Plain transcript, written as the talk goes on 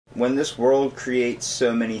When this world creates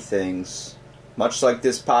so many things, much like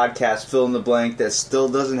this podcast, fill in the blank, that still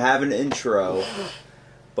doesn't have an intro,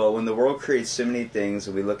 but when the world creates so many things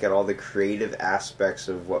and we look at all the creative aspects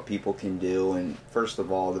of what people can do, and first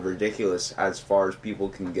of all, the ridiculous as far as people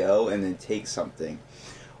can go, and then take something,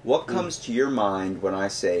 what comes to your mind when I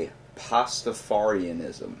say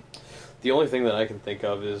Pastafarianism? The only thing that I can think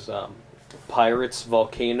of is pirates,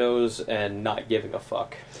 volcanoes, and not giving a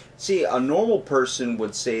fuck. See, a normal person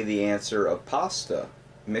would say the answer of pasta,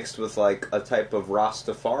 mixed with like a type of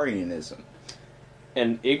Rastafarianism.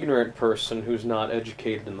 An ignorant person who's not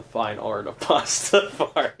educated in the fine art of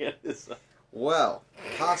Pastafarianism. Well,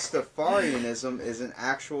 Pastafarianism is an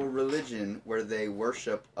actual religion where they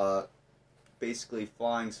worship a basically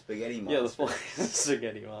flying spaghetti monster. Yeah, the flying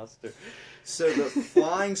spaghetti monster. So the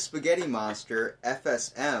flying spaghetti monster,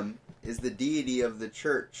 FSM, is the deity of the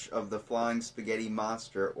Church of the Flying Spaghetti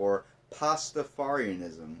Monster, or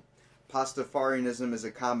Pastafarianism. Pastafarianism is a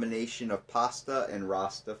combination of pasta and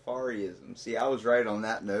Rastafarianism. See, I was right on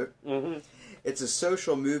that note. Mm-hmm. It's a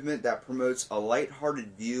social movement that promotes a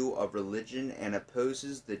lighthearted view of religion and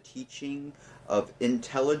opposes the teaching of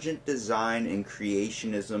intelligent design and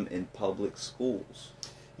creationism in public schools.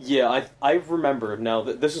 Yeah, I remember now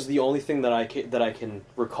that this is the only thing that I can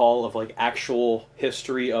recall of like actual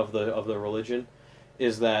history of the religion,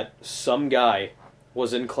 is that some guy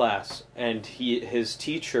was in class and his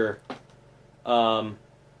teacher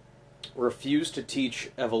refused to teach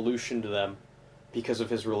evolution to them because of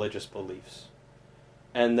his religious beliefs,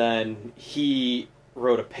 and then he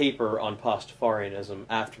wrote a paper on Pastafarianism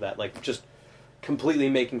after that, like just completely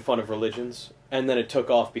making fun of religions, and then it took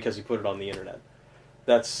off because he put it on the internet.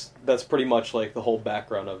 That's pretty much like the whole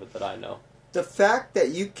background of it that I know. The fact that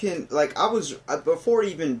you can, like, I was, before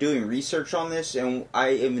even doing research on this, and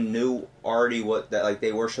I even knew already that, like,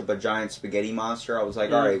 they worship a giant spaghetti monster, I was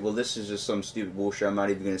like, alright, well, this is just some stupid bullshit, I'm not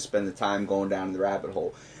even going to spend the time going down the rabbit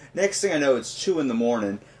hole. Next thing I know, it's 2 in the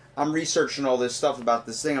morning, I'm researching all this stuff about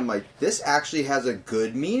this thing, I'm like, this actually has a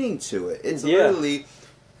good meaning to it. It's literally,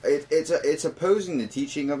 it's opposing the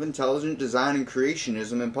teaching of intelligent design and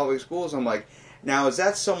creationism in public schools. I'm like, now, is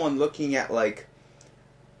that someone looking at, like,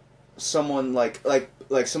 someone, like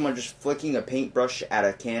someone just flicking a paintbrush at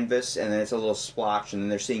a canvas, and then it's a little splotch, and then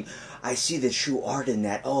they're saying, I see the true art in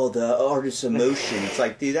that, oh, the artist's emotion. It's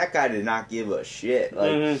like, dude, that guy did not give a shit.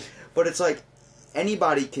 Like, But it's like,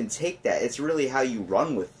 anybody can take that. It's really how you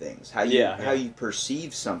run with things, how you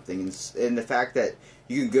perceive something, and the fact that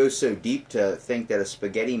you can go so deep to think that a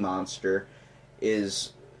spaghetti monster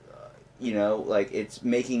is, like, it's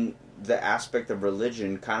making the aspect of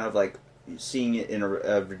religion kind of like seeing it in a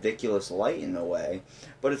ridiculous light in a way.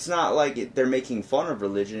 But it's not like they're making fun of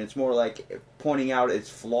religion. It's more like pointing out its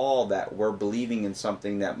flaw that we're believing in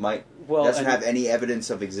something that doesn't have any evidence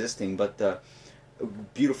of existing, but the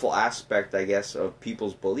beautiful aspect, I guess, of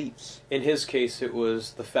people's beliefs. In his case, it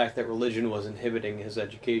was the fact that religion was inhibiting his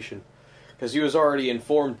education, because he was already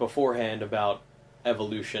informed beforehand about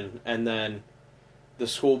evolution, and then the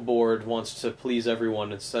school board wants to please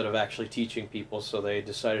everyone instead of actually teaching people, so they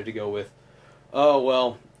decided to go with, oh,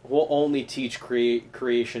 well, we'll only teach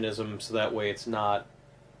creationism so that way it's not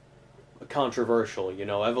controversial.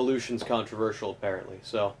 Evolution's controversial, apparently.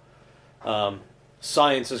 So,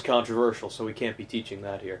 science is controversial, so we can't be teaching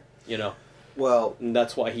that here, Well, and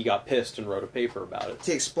that's why he got pissed and wrote a paper about it.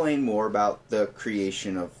 To explain more about the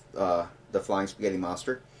creation of the Flying Spaghetti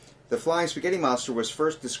Monster, the Flying Spaghetti Monster was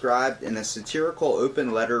first described in a satirical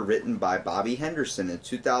open letter written by Bobby Henderson in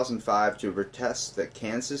 2005 to protest the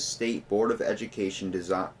Kansas State Board of Education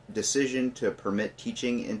decision to permit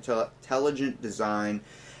teaching intelligent design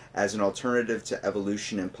as an alternative to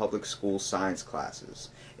evolution in public school science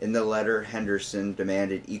classes. In the letter, Henderson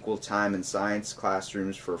demanded equal time in science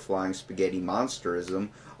classrooms for flying spaghetti monsterism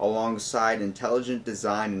alongside intelligent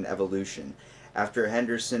design and evolution. After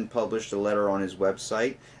Henderson published a letter on his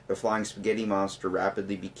website, the Flying Spaghetti Monster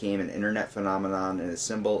rapidly became an internet phenomenon and a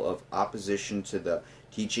symbol of opposition to the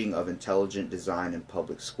teaching of intelligent design in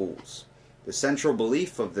public schools. The central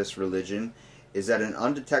belief of this religion is that an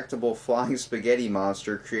undetectable flying spaghetti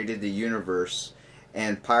monster created the universe,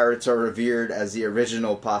 and pirates are revered as the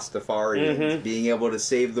original Pastafarians, being able to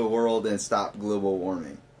save the world and stop global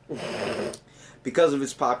warming. Because of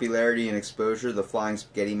its popularity and exposure, the Flying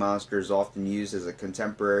Spaghetti Monster is often used as a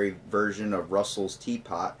contemporary version of Russell's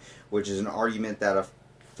teapot, which is an argument that a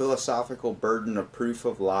philosophical burden of proof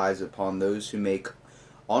of lies upon those who make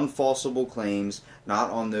unfalsifiable claims, not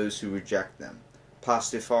on those who reject them.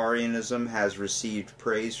 Pastafarianism has received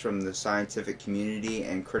praise from the scientific community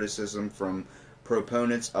and criticism from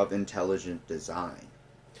proponents of intelligent design.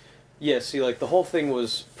 Yeah, see, like, the whole thing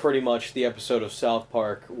was pretty much the episode of South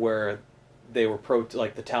Park where they were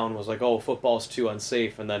like, the town was like, oh, football's too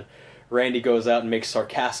unsafe, and then Randy goes out and makes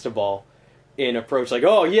Sarcastiball in approach, like,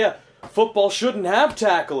 oh, yeah, football shouldn't have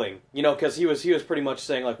tackling, you know, because he was pretty much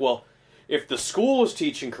saying, like, well, if the school was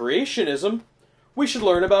teaching creationism, we should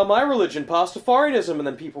learn about my religion, Pastafarianism, and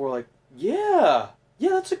then people were like, yeah,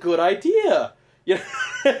 that's a good idea. You know,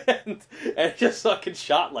 and it just fucking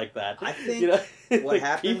shot like that. I think you know? what Like,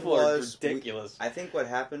 happened people was are ridiculous. I think what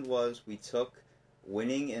happened was we took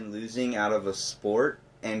winning and losing out of a sport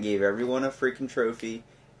and gave everyone a freaking trophy.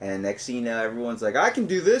 And next thing you know, everyone's like, I can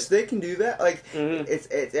do this, they can do that. Like,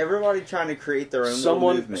 it's everybody trying to create their own little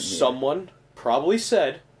movement here. Someone probably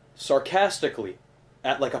said, sarcastically,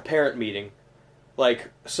 at, like, a parent meeting, like,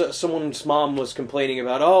 someone's mom was complaining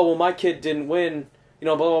about, oh, well, my kid didn't win, you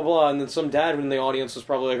know, blah, blah, blah. And then some dad in the audience was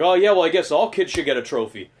probably like, oh, yeah, well, I guess all kids should get a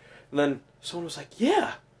trophy. And then someone was like,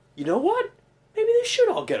 yeah, you know what? Maybe they should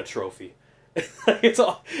all get a trophy.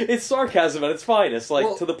 It's sarcasm at its finest,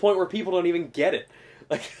 like, to the point where people don't even get it.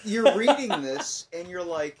 Like, you're reading this, and you're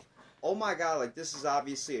like, oh my god, like, this is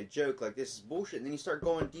obviously a joke, like, this is bullshit. And then you start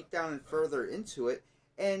going deep down and further into it,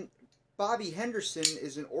 and Bobby Henderson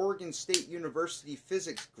is an Oregon State University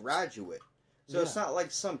physics graduate. So it's not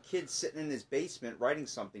like some kid sitting in his basement writing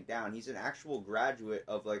something down. He's an actual graduate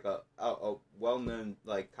of, like, a well-known,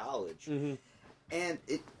 like, college. Mm-hmm. And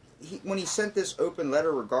when he sent this open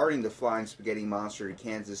letter regarding the Flying Spaghetti Monster to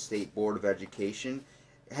Kansas State Board of Education,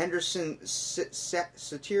 Henderson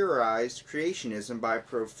satirized creationism by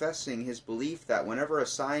professing his belief that whenever a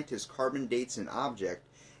scientist carbon dates an object,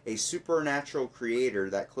 a supernatural creator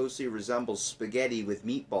that closely resembles spaghetti with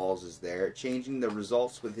meatballs is there, changing the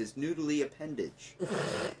results with his noodly appendage.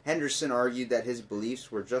 Henderson argued that his beliefs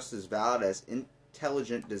were just as valid as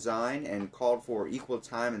intelligent design and called for equal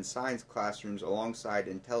time in science classrooms alongside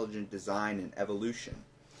intelligent design and evolution.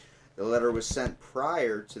 The letter was sent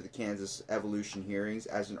prior to the Kansas evolution hearings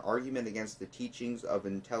as an argument against the teachings of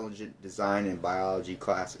intelligent design in biology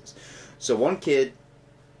classes. So one kid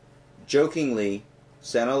jokingly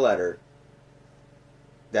sent a letter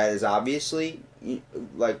that is obviously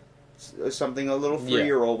like something a little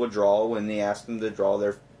 3-year-old would draw when they asked them to draw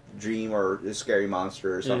their dream or a scary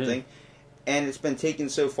monster or something. And it's been taken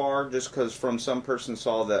so far just because from some person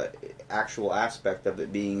saw the actual aspect of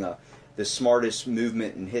it being the smartest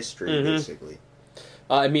movement in history, basically.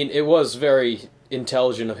 I mean, it was very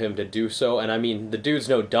intelligent of him to do so, and I mean, the dude's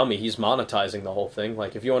no dummy. He's monetizing the whole thing.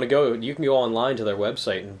 Like, if you want to go, you can go online to their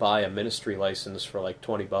website and buy a ministry license for like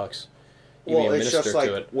 $20. Well, it's just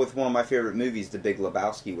like with one of my favorite movies, The Big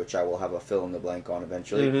Lebowski, which I will have a fill in the blank on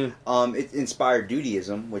eventually. It inspired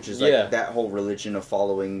Dudeism, which is like that whole religion of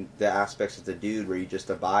following the aspects of the dude where you just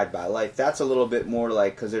abide by life. That's a little bit more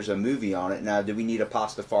like, because there's a movie on it. Now, do we need a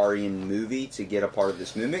Pastafarian movie to get a part of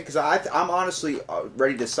this movement? Because I'm honestly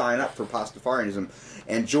ready to sign up for Pastafarianism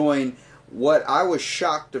and join what I was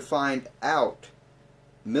shocked to find out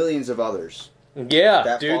millions of others.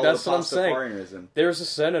 Yeah, dude, that's what I'm saying. There's a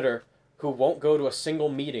senator who won't go to a single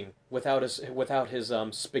meeting without his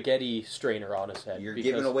spaghetti strainer on his head. You're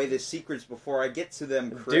giving away the secrets before I get to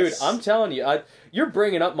them, Kris. Dude, I'm telling you, you're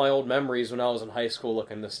bringing up my old memories when I was in high school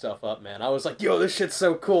looking this stuff up, man. I was like, yo, this shit's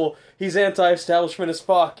so cool. He's anti-establishment as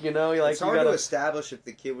fuck, you know? It's hard to establish if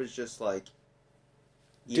the kid was just like,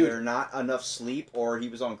 either not enough sleep or he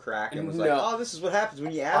was on crack and was like, oh, this is what happens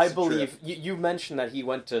when you acid I believe, you mentioned that he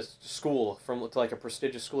went to school, to like a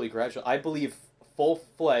prestigious school he graduated. I believe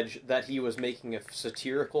full-fledged that he was making a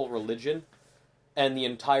satirical religion, and the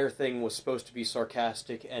entire thing was supposed to be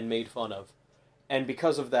sarcastic and made fun of. And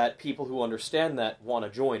because of that, people who understand that want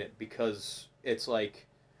to join it, because it's like,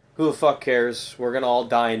 who the fuck cares? We're gonna all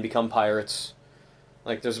die and become pirates.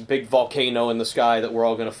 Like, there's a big volcano in the sky that we're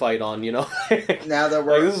all gonna fight on, you know? Now that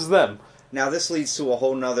like, this is them. Now this leads to a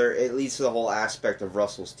whole nother, it leads to the whole aspect of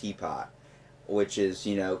Russell's Teapot, which is,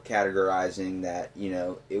 you know, categorizing that, you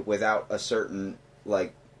know, without a certain,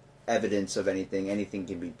 like, evidence of anything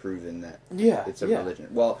can be proven that it's a religion.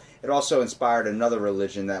 Well, it also inspired another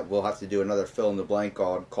religion that we'll have to do another fill in the blank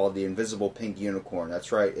on, called the Invisible Pink Unicorn.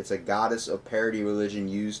 That's right, it's a goddess of parody religion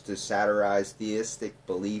used to satirize theistic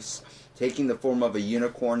beliefs, taking the form of a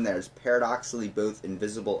unicorn that is paradoxically both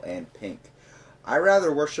invisible and pink. I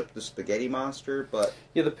rather worship the spaghetti monster, but...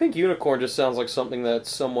 Yeah, the pink unicorn just sounds like something that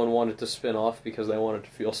someone wanted to spin off because they wanted to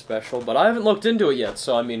feel special, but I haven't looked into it yet,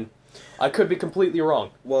 so I mean, I could be completely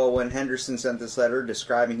wrong. Well, when Henderson sent this letter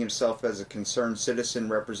describing himself as a concerned citizen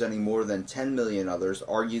representing more than 10 million others,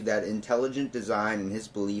 argued that intelligent design and his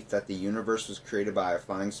belief that the universe was created by a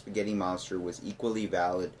flying spaghetti monster was equally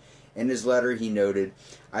valid In his letter, he noted,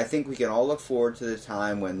 "I think we can all look forward to the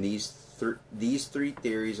time when these three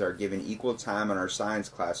theories are given equal time in our science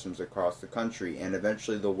classrooms across the country and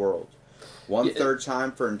eventually the world. One-third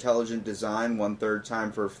time for intelligent design, one-third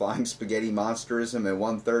time for flying spaghetti monsterism, and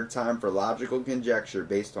one-third time for logical conjecture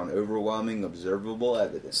based on overwhelming observable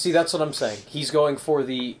evidence." See, that's what I'm saying. He's going for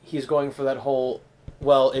that whole,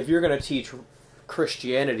 well, if you're going to teach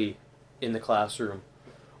Christianity in the classroom,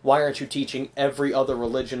 why aren't you teaching every other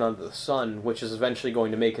religion under the sun, which is eventually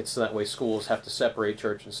going to make it so that way schools have to separate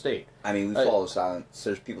church and state? I mean, we follow science.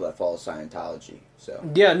 There's people that follow Scientology, so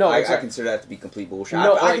yeah, no, I consider that to be complete bullshit.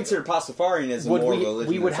 No, I consider Pastafarianism more religion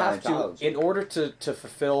we would than have Scientology. to, in order to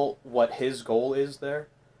fulfill what his goal is there,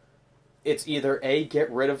 it's either A, get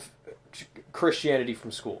rid of Christianity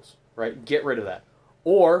from schools, right? Get rid of that.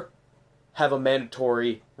 Or have a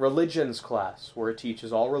mandatory religions class where it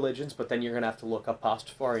teaches all religions, but then you're going to have to look up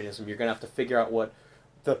Pastafarianism. You're going to have to figure out what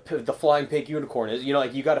the flying pig unicorn is. You know,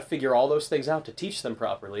 like, you got to figure all those things out to teach them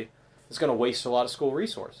properly. It's going to waste a lot of school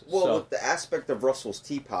resources. Well, with the aspect of Russell's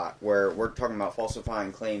teapot, where we're talking about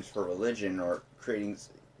falsifying claims for religion or creating,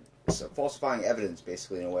 falsifying evidence,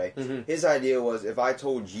 basically, in a way, his idea was, if I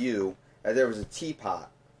told you that there was a teapot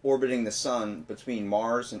orbiting the sun between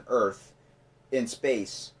Mars and Earth in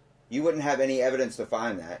space, you wouldn't have any evidence to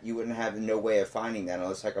find that. You wouldn't have no way of finding that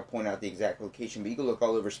unless I could point out the exact location. But you could look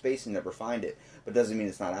all over space and never find it. But it doesn't mean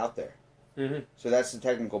it's not out there. So that's the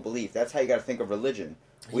technical belief. That's how you got to think of religion.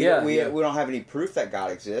 We don't have any proof that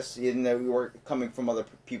God exists, even though we were coming from other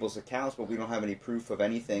people's accounts, but we don't have any proof of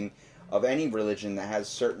anything, of any religion that has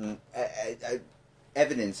certain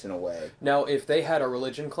evidence in a way. Now, if they had a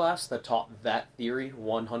religion class that taught that theory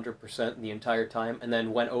 100% the entire time, and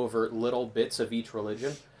then went over little bits of each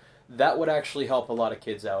religion, that would actually help a lot of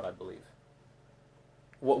kids out, I believe.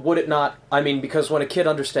 Would it not? I mean, because when a kid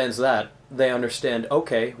understands that, they understand,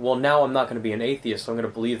 okay, well, now I'm not going to be an atheist, so I'm going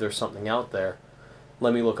to believe there's something out there.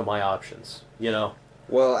 Let me look at my options, you know?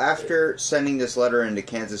 Well, after sending this letter into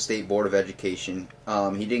Kansas State Board of Education,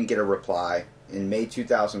 he didn't get a reply in May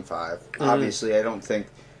 2005. Obviously, I don't think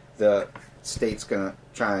the state's going to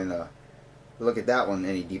try and look at that one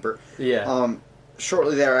any deeper. Yeah.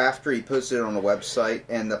 Shortly thereafter, he posted it on a website,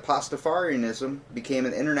 and the Pastafarianism became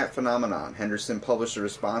an internet phenomenon. Henderson published the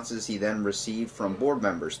responses he then received from board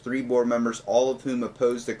members. 3 board members, all of whom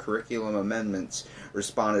opposed the curriculum amendments,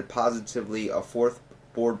 responded positively. A 4th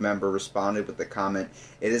board member responded with the comment,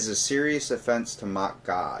 "It is a serious offense to mock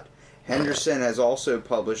God." Henderson has also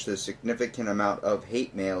published a significant amount of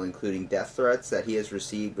hate mail, including death threats, that he has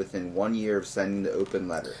received within 1 year of sending the open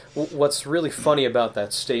letter. What's really funny about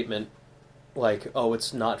that statement, like, oh,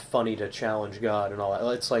 it's not funny to challenge God and all that.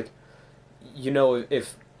 It's like, you know,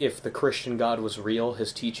 if the Christian God was real,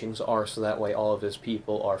 his teachings are so that way all of his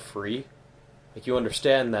people are free. Like, you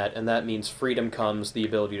understand that, and that means freedom comes the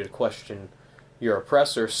ability to question your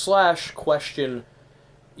oppressor / question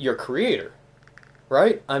your creator,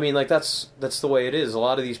 right? I mean, like, that's the way it is. A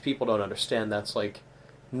lot of these people don't understand that's, like,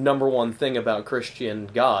 number one thing about Christian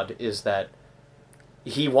God is that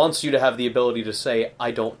he wants you to have the ability to say,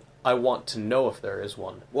 I want to know if there is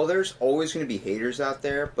one. Well, there's always going to be haters out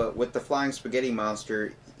there, but with the flying spaghetti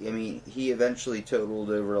monster, I mean, he eventually totaled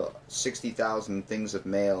over 60,000 things of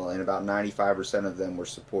mail, and about 95% of them were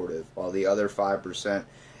supportive, while the other 5%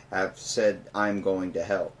 have said, "I'm going to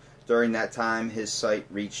hell." During that time, his site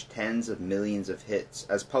reached tens of millions of hits.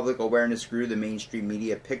 As public awareness grew, the mainstream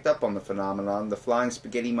media picked up on the phenomenon. The flying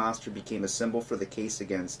spaghetti monster became a symbol for the case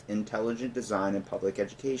against intelligent design in public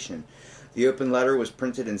education. The open letter was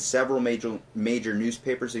printed in several major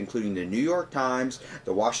newspapers, including the New York Times,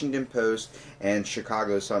 the Washington Post, and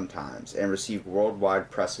Chicago Sun-Times, and received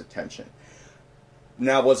worldwide press attention.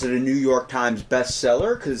 Now, was it a New York Times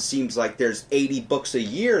bestseller? Because it seems like there's 80 books a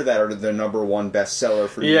year that are the #1 bestseller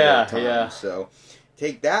for New York Times. Yeah. So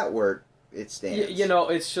take that where it stands. You know,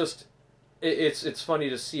 it's just, it's funny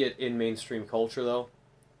to see it in mainstream culture, though.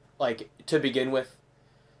 Like, to begin with,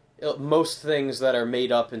 most things that are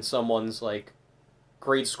made up in someone's, like,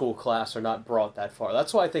 grade school class are not brought that far.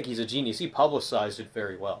 That's why I think he's a genius. He publicized it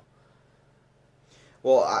very well.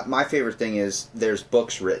 Well, my favorite thing is there's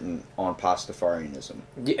books written on Pastafarianism.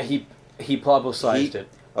 Yeah, he publicized it.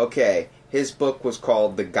 Okay, his book was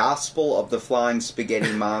called The Gospel of the Flying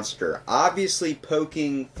Spaghetti Monster. Obviously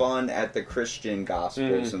poking fun at the Christian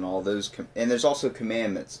Gospels and all those. And there's also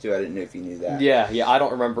commandments, too. I didn't know if you knew that. Yeah, I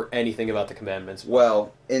don't remember anything about the commandments.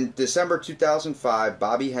 Well, in December 2005,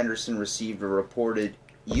 Bobby Henderson received a reported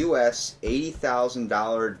U.S.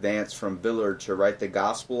 $80,000 advance from Billard to write The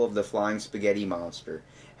Gospel of the Flying Spaghetti Monster.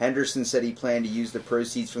 Henderson said he planned to use the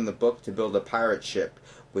proceeds from the book to build a pirate ship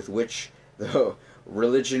with which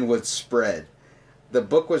religion would spread. The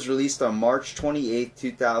book was released on March 28,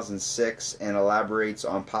 2006, and elaborates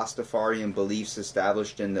on Pastafarian beliefs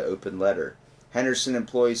established in the open letter. Henderson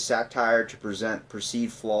employs satire to present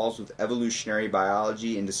perceived flaws with evolutionary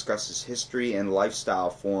biology and discusses history and lifestyle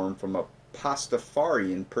form from a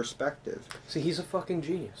Pastafarian perspective. See, he's a fucking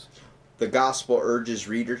genius. The gospel urges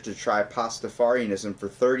readers to try Pastafarianism for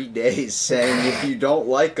 30 days, saying, if you don't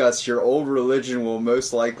like us, your old religion will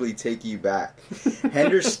most likely take you back.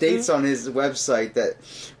 Henderson states on his website that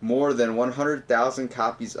more than 100,000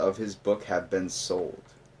 copies of his book have been sold.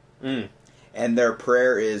 And their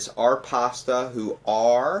prayer is, Our Pasta, who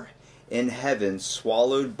are in heaven,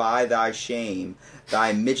 swallowed by thy shame,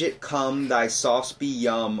 thy midget come, thy sauce be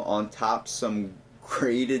yum, on top some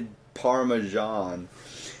grated parmesan.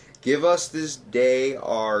 Give us this day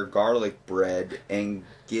our garlic bread, and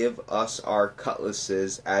give us our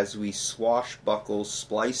cutlasses as we swashbuckle,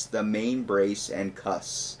 splice the main brace, and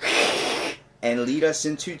cuss. And lead us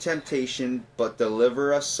into temptation, but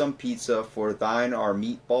deliver us some pizza, for thine are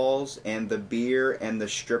meatballs, and the beer, and the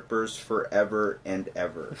strippers forever and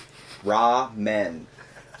ever. Ra-men.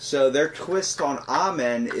 So their twist on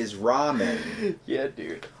amen is ramen. Yeah,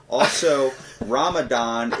 dude. Also,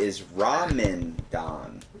 Ramadan is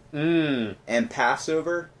Ramendan. And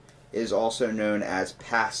Passover is also known as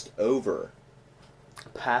passed over.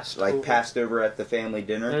 Passed like over? Passed over at the family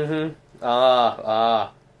dinner.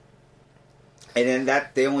 And then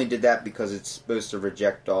that they only did that because it's supposed to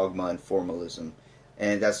reject dogma and formalism.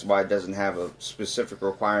 And that's why it doesn't have a specific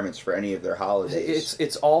requirements for any of their holidays.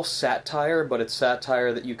 It's all satire, but it's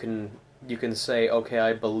satire that you can say, okay,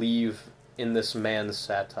 I believe in this man's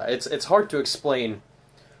satire. It's hard to explain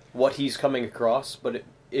what he's coming across, but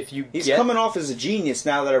he's coming off as a genius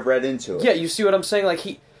now that I've read into it. Yeah, you see what I'm saying?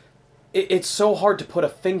 Like it's so hard to put a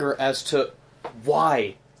finger as to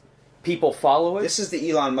why people follow it. This is the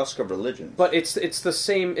Elon Musk of religion. But it's the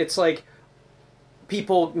same. It's like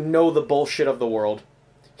people know the bullshit of the world.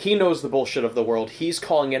 He knows the bullshit of the world. He's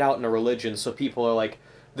calling it out in a religion, so people are like,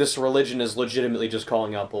 this religion is legitimately just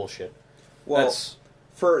calling out bullshit. Well,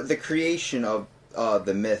 for the creation of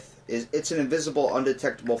the myth, it's an invisible,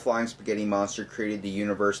 undetectable flying spaghetti monster created the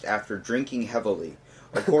universe after drinking heavily.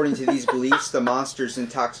 According to these beliefs, the monster's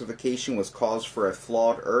intoxication was cause for a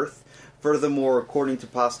flawed Earth. Furthermore, according to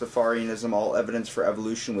Pastafarianism, all evidence for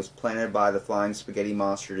evolution was planted by the flying spaghetti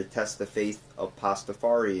monster to test the faith of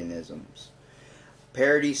Pastafarianisms.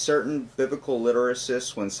 Parody certain biblical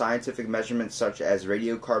litericists when scientific measurements such as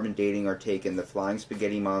radiocarbon dating are taken. The flying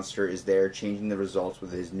spaghetti monster is there, changing the results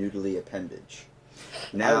with his noodly appendage.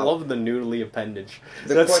 Now, I love the noodly appendage.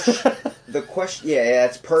 The question, yeah,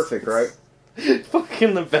 it's perfect, right?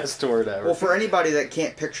 Fucking the best word ever. Well, for anybody that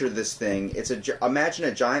can't picture this thing, imagine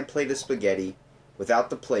a giant plate of spaghetti without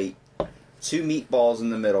the plate, 2 meatballs in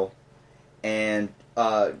the middle, and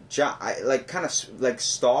kind of like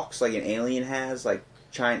stalks, like an alien has, like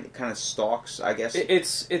giant kind of stalks, I guess.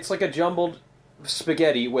 It's like a jumbled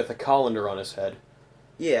spaghetti with a colander on his head.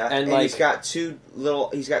 Yeah, and like, he's got two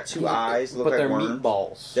eyes, look but like they're worms.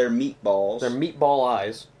 meatballs. They're meatballs. They're meatball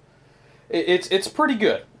eyes. It's pretty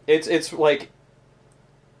good. It's like,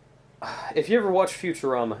 if you ever watch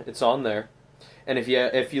Futurama, it's on there. And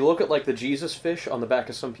if you look at like the Jesus fish on the back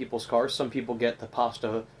of some people's cars, some people get the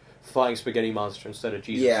pasta flying spaghetti monster instead of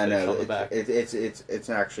Jesus fish on the back. It's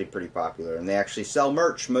actually pretty popular, and they actually sell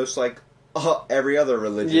merch, most like every other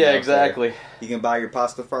religion. Yeah, exactly. There. You can buy your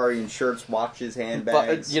Pastafarian shirts, watches,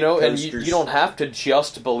 handbags, but, and you don't have to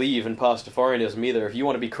just believe in Pastafarianism either. If you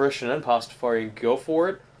want to be Christian and Pastafarian, go for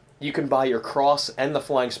it. You can buy your cross and the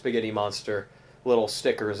flying spaghetti monster little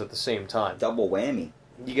stickers at the same time. Double whammy.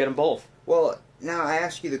 You get them both. Well, now I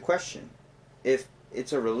ask you the question. If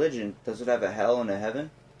it's a religion, does it have a hell and a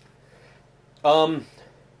heaven?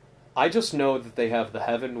 I just know that they have the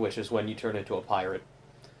heaven, which is when you turn into a pirate.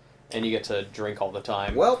 And you get to drink all the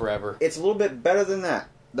time, forever. It's a little bit better than that.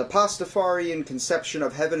 The Pastafarian conception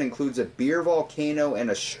of heaven includes a beer volcano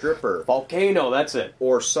and a stripper. Volcano, that's it.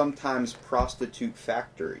 Or sometimes prostitute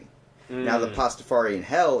factory. Now, the Pastafarian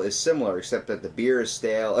hell is similar, except that the beer is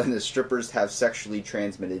stale and the strippers have sexually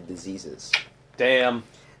transmitted diseases. Damn.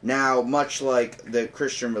 Now, much like the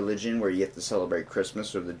Christian religion where you get to celebrate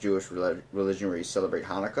Christmas, or the Jewish religion where you celebrate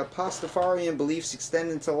Hanukkah, Pastafarian beliefs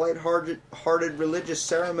extend into light-hearted religious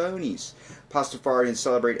ceremonies. Pastafarians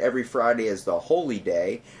celebrate every Friday as the Holy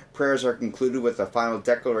Day. Prayers are concluded with a final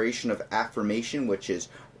declaration of affirmation, which is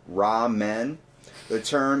Ra-men. The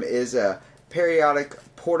term is a periodic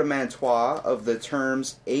portmanteau of the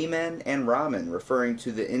terms Amen and Ramen, referring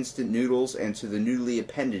to the instant noodles and to the noodly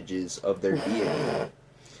appendages of their deity.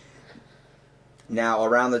 Now,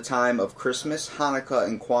 around the time of Christmas, Hanukkah,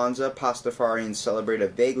 and Kwanzaa, Pastafarians celebrate a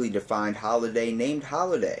vaguely defined holiday named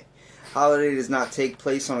Holiday. Holiday does not take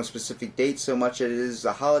place on a specific date so much as it is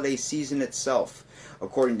the holiday season itself.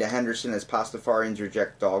 According to Henderson, as Pastafarians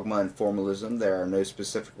reject dogma and formalism, there are no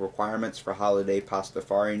specific requirements for holiday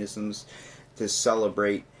Pastafarianisms to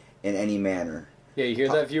celebrate in any manner. Yeah, you hear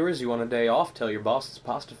that, viewers? You want a day off? Tell your boss it's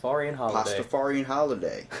Pastafarian holiday. Pastafarian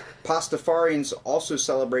holiday. Pastafarians also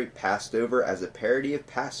celebrate Passover as a parody of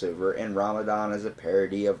Passover and Ramadan as a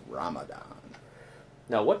parody of Ramadan.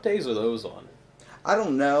 Now, what days are those on? I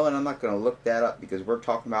don't know, and I'm not going to look that up because we're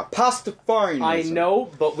talking about Pastafarianism. I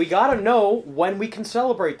know, but we got to know when we can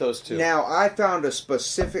celebrate those two. Now, I found a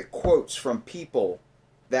specific quotes from people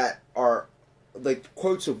that are like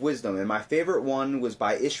quotes of wisdom, and my favorite one was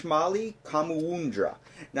by Ishmaeli Kamuundra.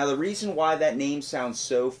 Now, the reason why that name sounds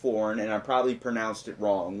so foreign, and I probably pronounced it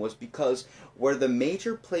wrong, was because where the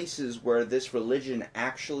major places where this religion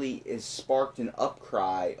actually is sparked an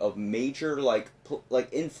upcry of major like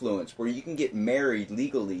influence, where you can get married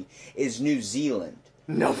legally, is New Zealand.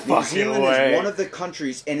 No fucking New Zealand way. is one of the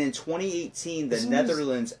countries, and in 2018, the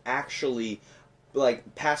Netherlands actually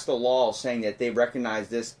passed a law saying that they recognize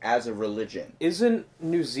this as a religion. Isn't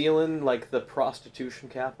New Zealand like the prostitution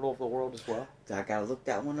capital of the world as well? I gotta look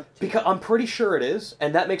that one up too. Because I'm pretty sure it is,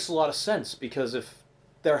 and that makes a lot of sense, because if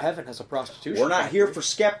their heaven has a prostitution We're not factory. here for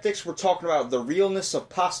skeptics, we're talking about the realness of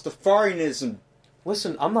Pastafarianism.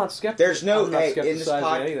 Listen, I'm not skeptic. There's no, I'm not in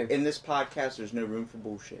skepticizing in this podcast, there's no room for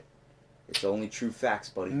bullshit. It's only true facts,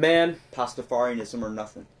 buddy. Man. Pastafarianism or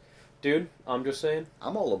nothing. Dude, I'm just saying.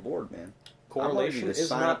 I'm all aboard, man. Correlation I'm ready to is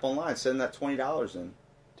sign not... up online, send that $20 in.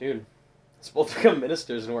 Dude, it's supposed to become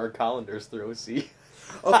ministers and wear calendars through OC.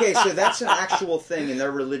 Okay, so that's an actual thing in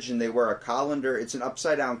their religion. They wear a colander. It's an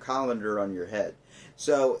upside down colander on your head.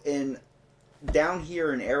 So down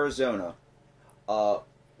here in Arizona, a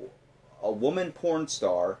woman porn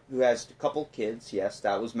star who has a couple kids, yes,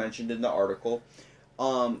 that was mentioned in the article,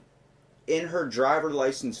 in her driver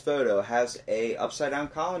license photo has a upside down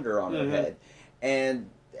colander on her head. And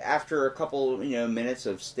after a couple, minutes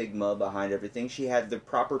of stigma behind everything, she had the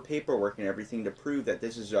proper paperwork and everything to prove that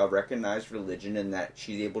this is a recognized religion and that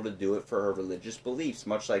she's able to do it for her religious beliefs.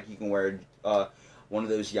 Much like you can wear one of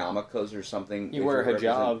those yarmulkes or something. You wear a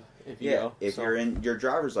hijab if you go. If you're in your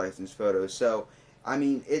driver's license photo. So, I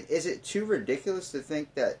mean, is it too ridiculous to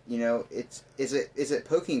think that is it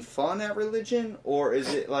poking fun at religion, or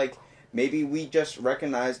is it like? Maybe we just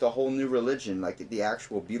recognized a whole new religion, like the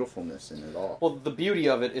actual beautifulness in it all. Well, the beauty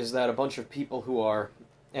of it is that a bunch of people who are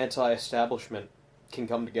anti-establishment can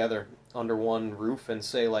come together under one roof and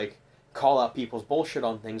say, call out people's bullshit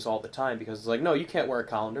on things all the time, because it's like, no, you can't wear a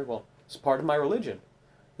calendar. Well, it's part of my religion.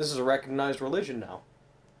 This is a recognized religion now.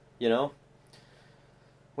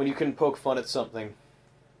 When you can poke fun at something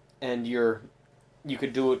and you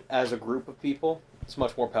could do it as a group of people, it's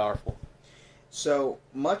much more powerful. So,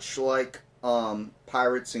 much like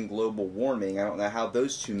pirates and global warming, I don't know how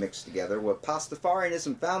those two mix together, but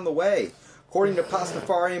Pastafarianism found the way. According to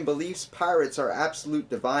Pastafarian beliefs, pirates are absolute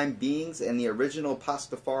divine beings and the original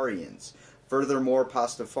Pastafarians. Furthermore,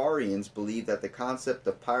 Pastafarians believe that the concept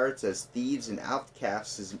of pirates as thieves and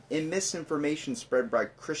outcasts is misinformation spread by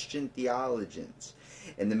Christian theologians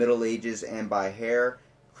in the Middle Ages and by Hare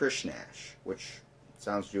Krishnash, which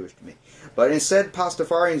sounds Jewish to me. But instead,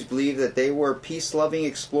 Pastafarians believe that they were peace-loving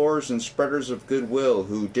explorers and spreaders of goodwill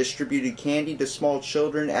who distributed candy to small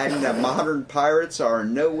children, adding that modern pirates are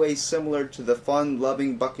in no way similar to the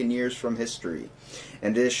fun-loving buccaneers from history.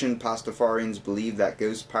 In addition, Pastafarians believe that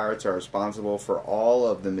ghost pirates are responsible for all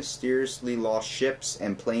of the mysteriously lost ships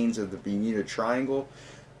and planes of the Bermuda Triangle.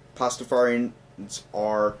 Pastafarians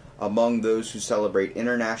are among those who celebrate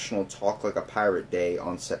International Talk Like a Pirate Day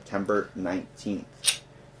on September 19th.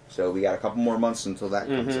 So we got a couple more months until that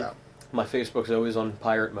comes out. My Facebook's always on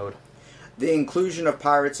pirate mode. The inclusion of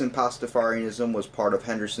pirates in Pastafarianism was part of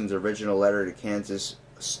Henderson's original letter to Kansas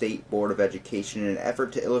State Board of Education in an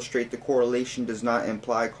effort to illustrate the correlation does not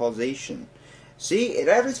imply causation. See,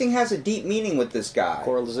 everything has a deep meaning with this guy.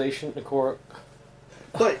 Correlation,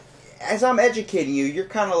 But as I'm educating you, you're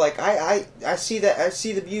kind of like, I see that, I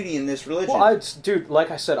see the beauty in this religion. Well, dude,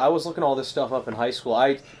 like I said, I was looking all this stuff up in high school.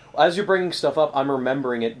 As you're bringing stuff up, I'm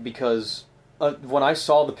remembering it because when I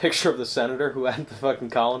saw the picture of the senator who had the fucking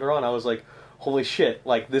colander on, I was like, holy shit,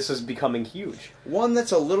 this is becoming huge. One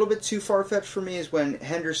that's a little bit too far-fetched for me is when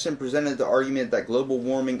Henderson presented the argument that global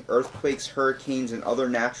warming, earthquakes, hurricanes, and other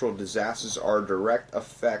natural disasters are a direct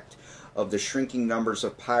effect of the shrinking numbers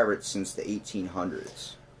of pirates since the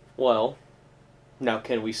 1800s. Well, now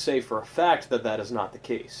can we say for a fact that that is not the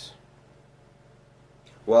case?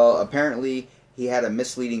 Well, apparently He had a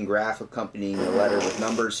misleading graph accompanying the letter with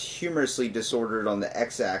numbers humorously disordered on the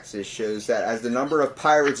x-axis shows that as the number of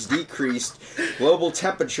pirates decreased, global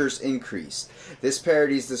temperatures increased. This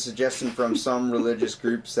parodies the suggestion from some religious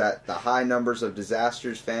groups that the high numbers of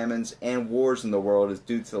disasters, famines, and wars in the world is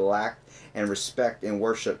due to the lack and respect and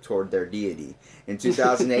worship toward their deity. In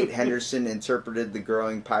 2008, Henderson interpreted the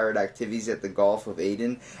growing pirate activities at the Gulf of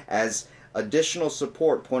Aden as additional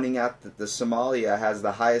support, pointing out that the Somalia has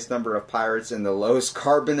the highest number of pirates and the lowest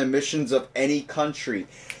carbon emissions of any country.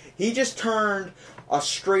 He just turned a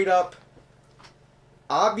straight up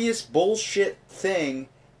obvious bullshit thing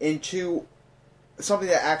into something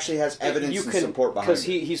that actually has evidence and support behind it. Because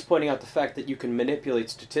he's pointing out the fact that you can manipulate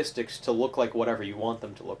statistics to look like whatever you want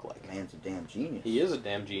them to look like. Man's a damn genius. He is a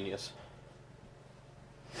damn genius.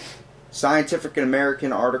 Scientific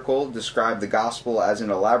American article described the gospel as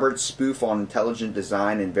an elaborate spoof on intelligent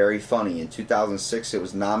design and very funny. In 2006, it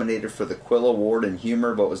was nominated for the Quill Award in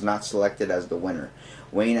humor, but was not selected as the winner.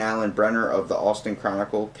 Wayne Allen Brenner of the Austin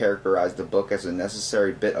Chronicle characterized the book as a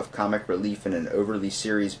necessary bit of comic relief in an overly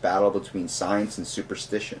serious battle between science and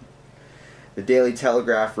superstition. The Daily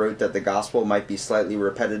Telegraph wrote that the gospel might be slightly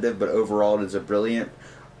repetitive, but overall it is a brilliant,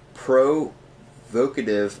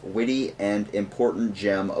 provocative, witty, and important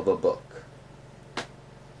gem of a book.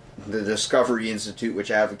 The Discovery Institute,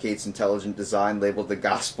 which advocates intelligent design, labeled the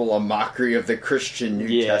gospel a mockery of the Christian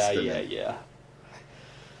New Testament. Yeah.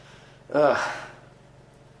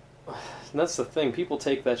 And that's the thing. People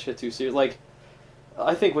take that shit too seriously. Like,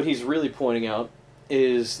 I think what he's really pointing out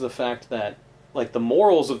is the fact that, like, the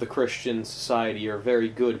morals of the Christian society are very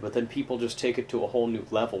good, but then people just take it to a whole new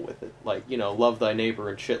level with it. Like, you know, love thy neighbor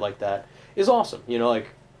and shit like that is awesome. You know, like,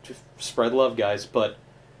 just spread love, guys, but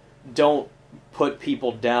don't put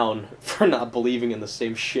people down for not believing in the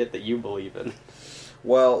same shit that you believe in.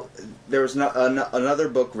 Well, there was another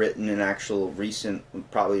book written in actual recent,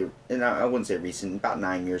 probably, and I wouldn't say recent, about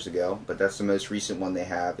 9 years ago, but that's the most recent one they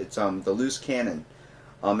have. It's The Loose Cannon.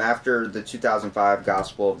 After the 2005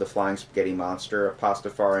 Gospel of the Flying Spaghetti Monster, a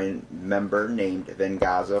Pastafarian member named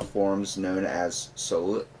Vengaza forms known as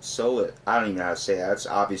Solit. I don't even know how to say that. It's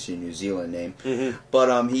obviously a New Zealand name. Mm-hmm.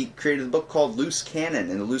 But he created a book called Loose Cannon,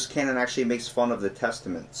 and the Loose Cannon actually makes fun of the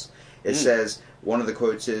Testaments. It says, one of the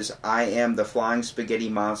quotes is, "I am the flying spaghetti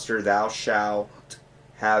monster, thou shalt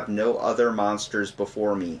have no other monsters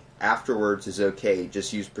before me. Afterwards is okay,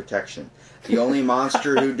 just use protection. The only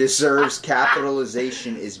monster who deserves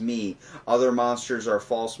capitalization is me. Other monsters are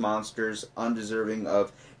false monsters, undeserving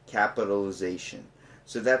of capitalization."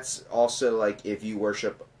 So that's also like, if you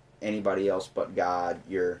worship anybody else but God,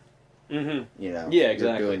 you're, you know,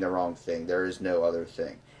 you're doing the wrong thing. There is no other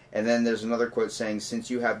thing. And then there's another quote saying, "Since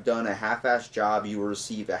you have done a half-assed job, you will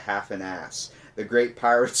receive a half-an-ass. The great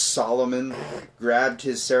pirate Solomon grabbed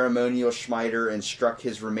his ceremonial schmiter and struck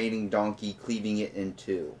his remaining donkey, cleaving it in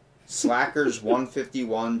two." Slackers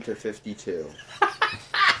 151 to 52.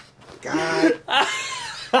 God.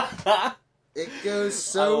 It goes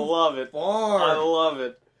so I love it. far. I love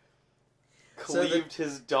it. Cleaved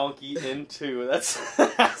his donkey in two. That's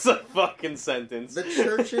a fucking sentence. The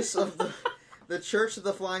Church of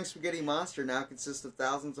the Flying Spaghetti Monster now consists of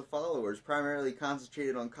thousands of followers, primarily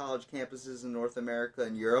concentrated on college campuses in North America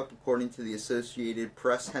and Europe. According to the Associated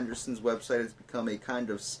Press, Henderson's website has become a kind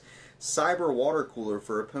of cyber water cooler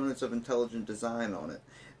for opponents of intelligent design on it.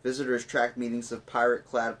 Visitors track meetings of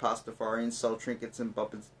pirate-clad Pastafarians, sell trinkets and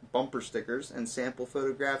bumper stickers, and sample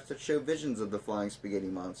photographs that show visions of the Flying Spaghetti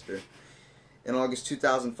Monster. In August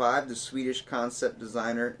 2005, the Swedish concept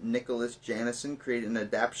designer Nicholas Janison created an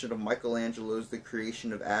adaptation of Michelangelo's The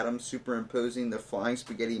Creation of Adam, superimposing the Flying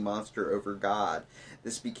Spaghetti Monster over God.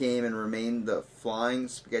 This became and remained the Flying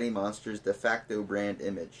Spaghetti Monster's de facto brand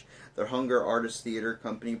image. The Hunger Artist Theater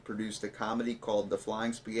Company produced a comedy called The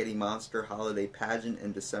Flying Spaghetti Monster Holiday Pageant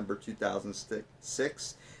in December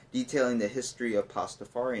 2006, detailing the history of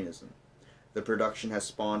Pastafarianism. The production has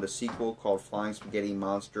spawned a sequel called Flying Spaghetti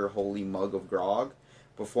Monster Holy Mug of Grog,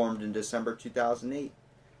 performed in December 2008.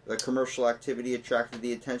 The commercial activity attracted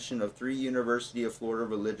the attention of 3 University of Florida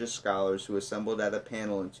religious scholars who assembled at a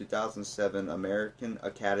panel in 2007 American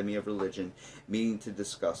Academy of Religion meeting to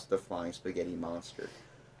discuss the Flying Spaghetti Monster.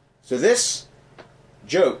 So this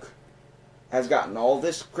joke has gotten all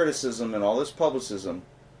this criticism and all this publicism,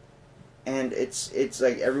 and it's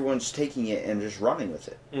like everyone's taking it and just running with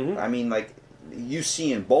it. Mm-hmm. I mean, like,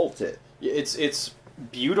 Usain Bolt it. It's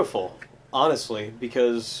beautiful, honestly,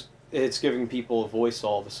 because it's giving people a voice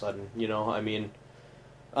all of a sudden. You know, I mean,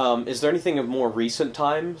 is there anything of more recent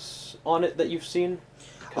times on it that you've seen?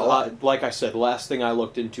 Like I said, the last thing I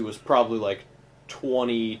looked into was probably like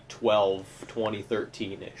 2012,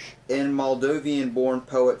 2013-ish. In Moldovan-born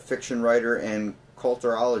poet, fiction writer, and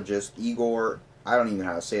culturologist Igor, I don't even know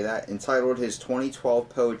how to say that, entitled his 2012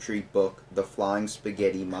 poetry book, The Flying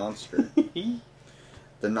Spaghetti Monster.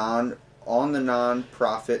 On the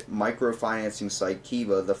non-profit microfinancing site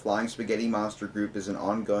Kiva, the Flying Spaghetti Monster Group is an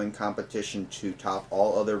ongoing competition to top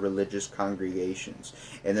all other religious congregations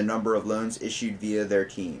in the number of loans issued via their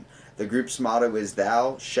team. The group's motto is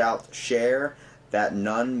 "Thou shalt share, that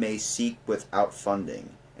none may seek without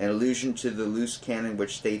funding," an allusion to the loose canon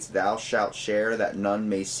which states "Thou shalt share, that none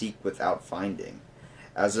may seek without finding."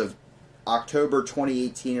 As of October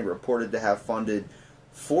 2018, it reported to have funded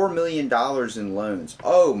 $4 million in loans.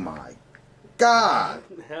 Oh my God!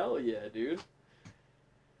 Hell yeah, dude.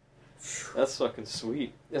 That's fucking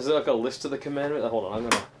sweet. Is it like a list of the commandments? Hold on,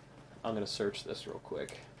 I'm gonna search this real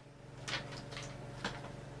quick.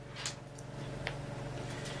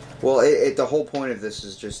 Well, the whole point of this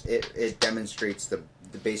is just it demonstrates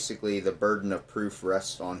basically the burden of proof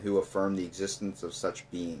rests on who affirmed the existence of such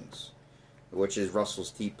beings, which is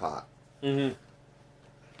Russell's teapot. Mm-hmm.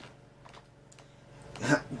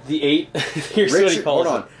 The 8. Here's what he calls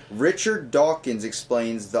it. Richard Dawkins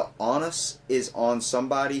explains the onus is on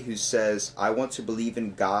somebody who says, "I want to believe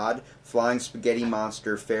in God, flying spaghetti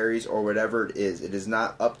monster, fairies, or whatever it is. It is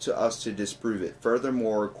not up to us to disprove it."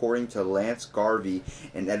 Furthermore, according to Lance Garvey,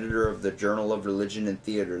 an editor of the Journal of Religion and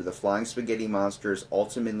Theater, the flying spaghetti monster is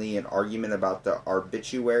ultimately an argument about the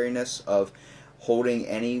arbitrariness of holding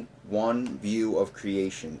any one view of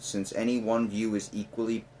creation, since any one view is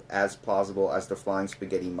equally as plausible as the flying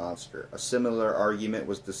spaghetti monster. A similar argument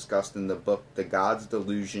was discussed in the book The God's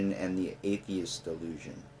Delusion and the Atheist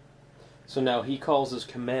Delusion. So now he calls his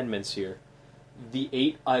commandments here the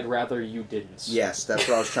 8 I'd rather you didn't. Yes, that's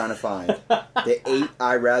what I was trying to find. The 8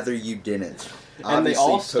 I'd rather you didn't. And obviously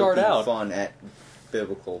they all start out fun at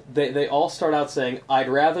biblical. They all start out saying, "I'd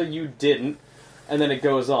rather you didn't," and then it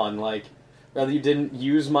goes on like, "Rather you didn't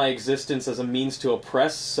use my existence as a means to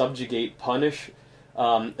oppress, subjugate, punish,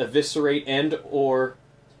 eviscerate, and or,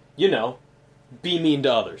 be mean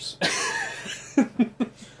to others."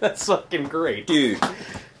 That's fucking great. Dude,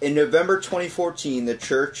 in November 2014, the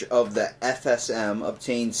Church of the FSM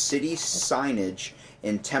obtained city signage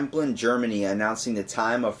in Templin, Germany, announcing the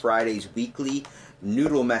time of Friday's weekly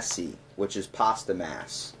Nudelmesse, which is pasta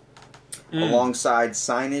mass, alongside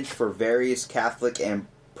signage for various Catholic and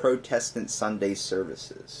Protestant Sunday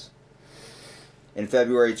services. In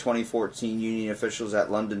February 2014, union officials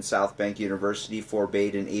at London South Bank University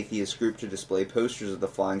forbade an atheist group to display posters of the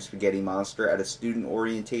Flying Spaghetti Monster at a student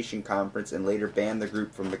orientation conference and later banned the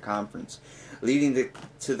group from the conference. Leading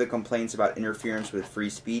to the complaints about interference with free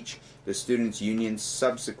speech, the students' union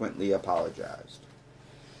subsequently apologized.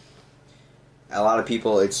 A lot of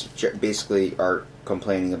people basically are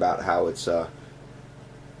complaining about how it's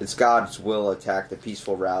God's will attack the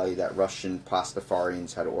peaceful rally that Russian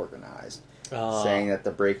Pastafarians had organized. Saying that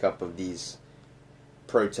the breakup of these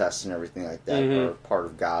protests and everything like that are part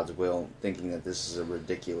of God's will, thinking that this is a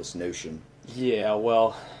ridiculous notion. Yeah,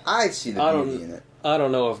 well, I see the beauty in it. I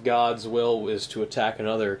don't know if God's will is to attack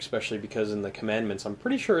another, especially because in the commandments, I'm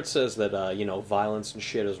pretty sure it says that, violence and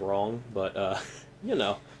shit is wrong, but,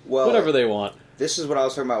 whatever they want. This is what I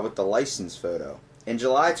was talking about with the license photo. In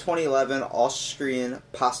July 2011, Austrian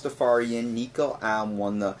Pastafarian Nico Alm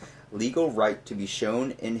won the legal right to be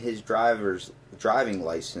shown in his driving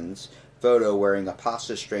license photo wearing a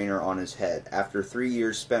pasta strainer on his head. After 3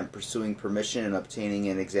 years spent pursuing permission and obtaining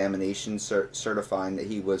an examination certifying that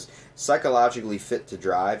he was psychologically fit to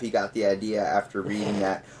drive, he got the idea after reading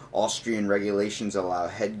that Austrian regulations allow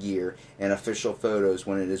headgear and official photos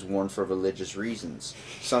when it is worn for religious reasons.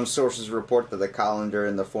 Some sources report that the colander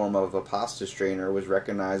in the form of a pasta strainer was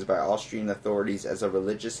recognized by Austrian authorities as a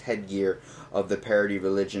religious headgear of the parody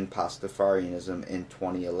religion Pastafarianism in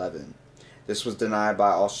 2011. This was denied by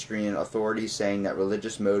Austrian authorities, saying that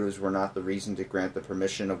religious motives were not the reason to grant the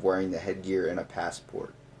permission of wearing the headgear in a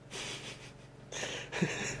passport.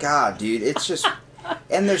 God, dude, it's just...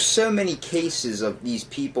 And there's so many cases of these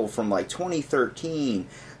people from like 2013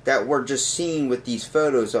 that we're just seeing with these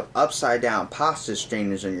photos of upside down pasta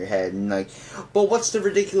strainers on your head, and like, but what's the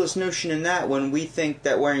ridiculous notion in that when we think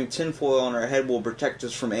that wearing tinfoil on our head will protect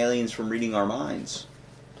us from aliens from reading our minds?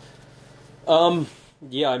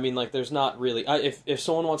 Yeah, I mean, like, there's not really... if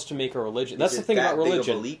someone wants to make a religion... That's the thing about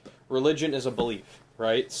religion. Religion is a belief,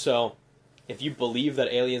 right? So, if you believe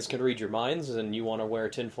that aliens can read your minds and you want to wear a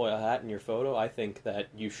tinfoil hat in your photo, I think that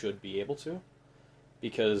you should be able to.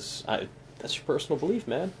 Because That's your personal belief,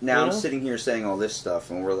 man. Now I'm sitting here saying all this stuff,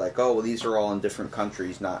 and we're like, oh, well, these are all in different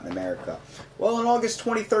countries, not in America. Well, in August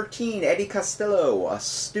 2013, Eddie Costello, a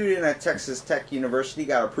student at Texas Tech University,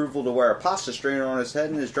 got approval to wear a pasta strainer on his head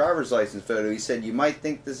in his driver's license photo. He said, you might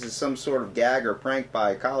think this is some sort of gag or prank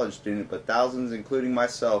by a college student, but thousands, including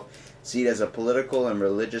myself, see it as a political and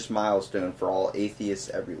religious milestone for all atheists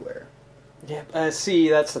everywhere. Yeah, see,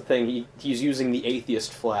 that's the thing. He's using the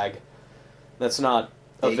atheist flag. That's not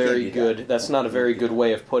That's not a very good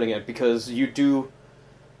way of putting it, because you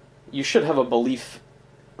should have a belief,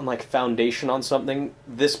 like, foundation on something.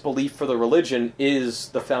 This belief for the religion is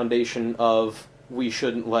the foundation of we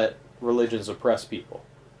shouldn't let religions oppress people.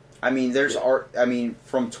 I mean, there's art. I mean,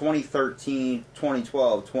 from 2013,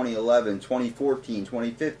 2012, 2011, 2014,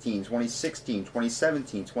 2015, 2016,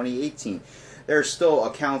 2017, 2018, there are still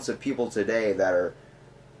accounts of people today that are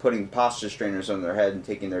putting pasta strainers on their head and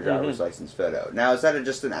taking their driver's license photo. Now, is that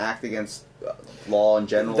just an act against law in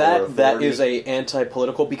general? That is a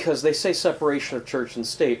anti-political, because they say separation of church and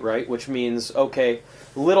state, right? Which means, okay,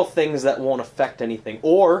 little things that won't affect anything.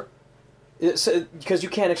 Or, because you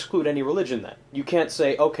can't exclude any religion then. You can't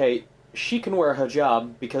say, okay, she can wear a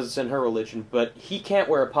hijab because it's in her religion, but he can't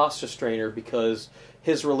wear a pasta strainer because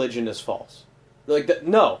his religion is false. Like,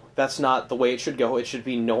 no, that's not the way it should go. It should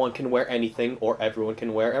be no one can wear anything or everyone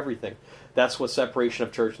can wear everything. That's what separation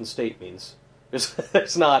of church and state means.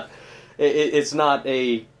 It's not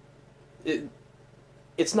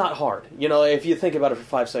hard. You know, if you think about it for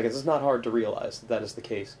 5 seconds, it's not hard to realize that is the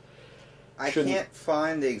case. I can't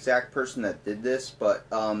find the exact person that did this, but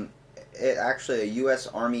it actually, a U.S.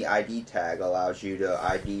 Army ID tag allows you to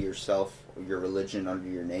ID yourself, your religion, under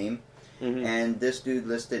your name. Mm-hmm. And this dude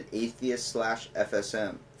listed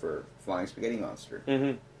atheist/FSM for Flying Spaghetti Monster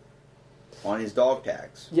on his dog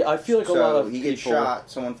tags. Yeah, I feel like a lot of people... he gets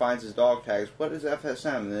shot, someone finds his dog tags, what is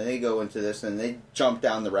FSM? And then they go into this and they jump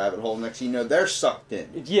down the rabbit hole. Next thing you know, they're sucked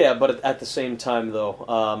in. Yeah, but at the same time,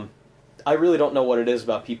 though, I really don't know what it is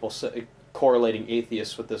about people correlating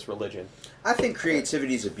atheists with this religion. I think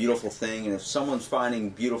creativity is a beautiful thing, and if someone's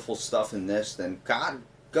finding beautiful stuff in this, then God...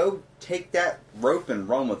 go take that rope and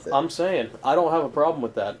run with it. I'm saying, I don't have a problem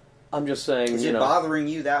with that. I'm just saying, Is it bothering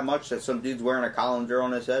you that much that some dude's wearing a colander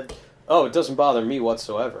on his head? Oh, it doesn't bother me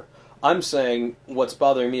whatsoever. I'm saying what's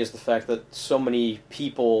bothering me is the fact that so many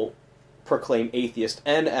people proclaim atheist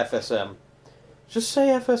and FSM. Just say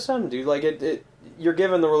FSM, dude. Like, you're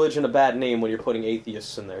giving the religion a bad name when you're putting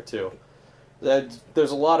atheists in there, too.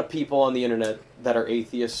 There's a lot of people on the internet that are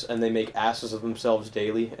atheists, and they make asses of themselves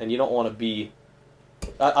daily, and you don't want to be...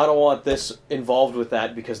 I don't want this involved with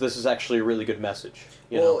that, because this is actually a really good message.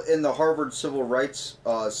 Well, in the Harvard Civil Rights,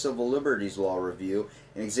 Civil Liberties Law Review,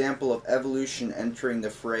 an example of evolution entering the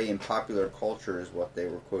fray in popular culture is what they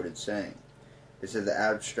were quoted saying. They said the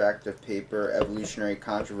abstract of paper, evolutionary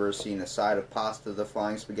controversy, and a side of pasta, the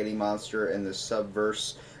flying spaghetti monster, and the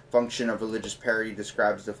subverse function of religious parody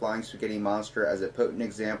describes the flying spaghetti monster as a potent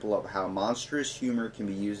example of how monstrous humor can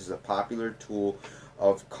be used as a popular tool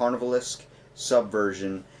of carnivalesque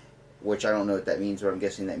subversion, which I don't know what that means, but I'm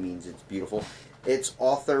guessing that means it's beautiful. Its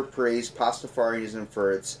author praised Pastafarianism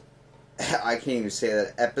for its, I can't even say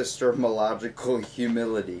that, epistemological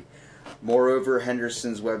humility. Moreover,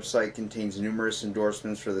 Henderson's website contains numerous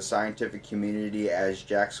endorsements for the scientific community, as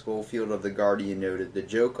Jack Schofield of The Guardian noted. The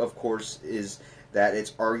joke, of course, is that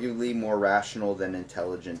it's arguably more rational than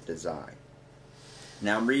intelligent design.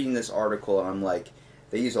 Now, I'm reading this article, and I'm like,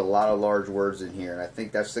 they use a lot of large words in here, and I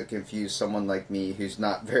think that's to confuse someone like me who's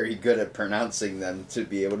not very good at pronouncing them to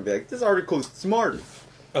be able to be like, this article is smart.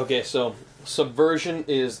 Okay, so subversion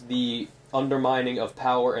is the undermining of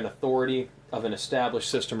power and authority of an established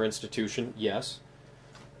system or institution, yes.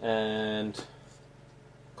 And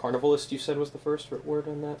carnivalist, you said, was the first word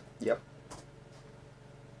on that? Yep.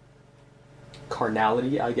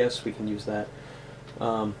 Carnality, I guess we can use that.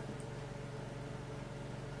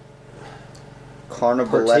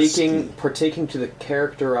 Partaking to the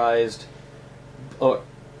characterized,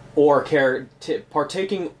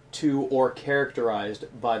 partaking to or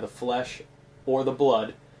characterized by the flesh or the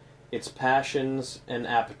blood, its passions and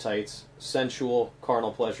appetites, sensual,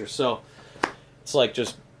 carnal pleasures. So it's like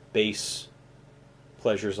just base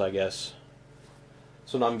pleasures, I guess.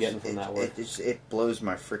 That's what I'm getting from that word. It blows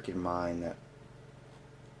my freaking mind that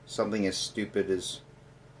something as stupid as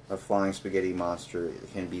a flying spaghetti monster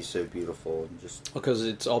can be so beautiful and just... Because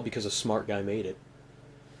it's all because a smart guy made it.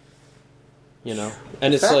 You know?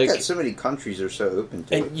 And it's the fact like... that so many countries are so open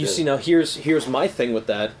to it. And you see, now, here's my thing with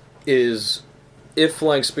that, is if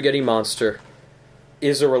Flying Spaghetti Monster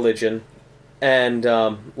is a religion, and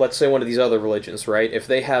let's say one of these other religions, right? If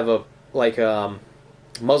they have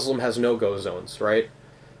Muslim has no-go zones, right?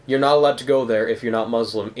 You're not allowed to go there if you're not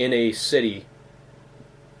Muslim in a city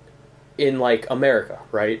in, like, America,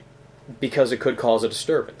 right? Because it could cause a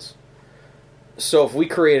disturbance. So if we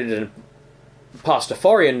created a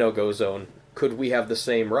Pastafarian no-go zone, could we have the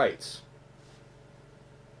same rights?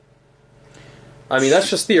 I mean, that's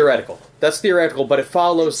just theoretical. That's theoretical, but it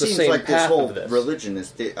follows the same like path this whole of this. Religion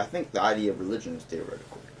is. I think the idea of religion is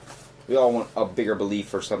theoretical. We all want a bigger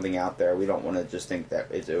belief or something out there. We don't want to just think that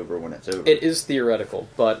it's over when it's over. It is theoretical,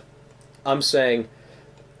 but I'm saying,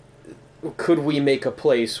 could we make a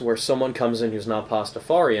place where someone comes in who's not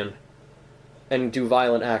Pastafarian and do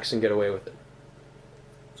violent acts and get away with it?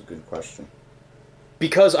 That's a good question.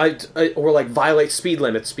 Because or like violate speed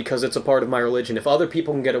limits because it's a part of my religion. If other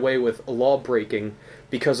people can get away with law breaking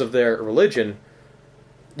because of their religion,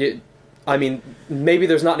 I mean, maybe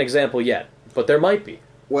there's not an example yet, but there might be.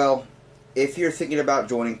 Well, if you're thinking about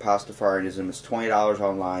joining Pastafarianism, it's $20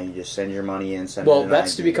 online. You just send your money in. Well,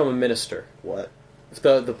 that's to become a minister. What?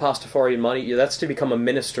 The Pastafarian money, that's to become a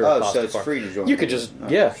minister of Pastafarianism. Oh, so it's free to join. You could just,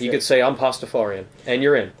 you could say, I'm Pastafarian, and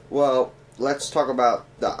you're in. Well, let's talk about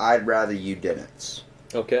the I'd rather you didn'ts.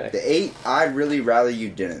 Okay. The 8 I'd really rather you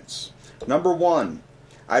didn'ts. Number 1,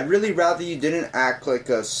 I'd really rather you didn't act like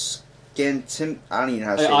a I don't even know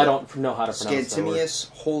how to say I don't know how to pronounce Scantimius,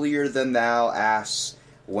 holier than thou ass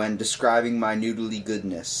when describing my noodly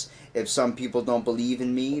goodness. If some people don't believe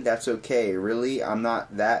in me, that's okay. Really, I'm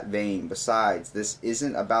not that vain. Besides, this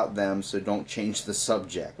isn't about them, so don't change the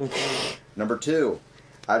subject. Number 2,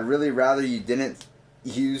 I'd really rather you didn't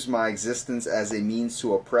use my existence as a means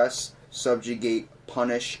to oppress, subjugate,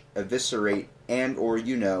 punish, eviscerate, and or,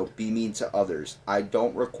 be mean to others. I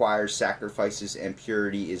don't require sacrifices, and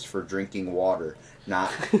purity is for drinking water, not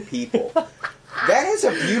people. That is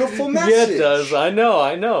a beautiful message. Yeah, it does. I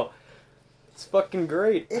know. It's fucking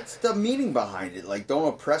great. It's the meaning behind it. Like, don't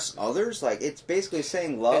oppress others. Like, it's basically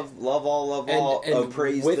saying love all, and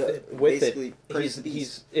praise with the... it, basically, praise the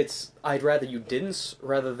beast. It's, I'd rather you didn't,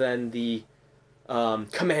 rather than the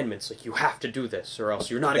commandments. Like, you have to do this, or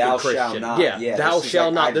else you're not a good Christian. Thou shalt not. Yeah, thou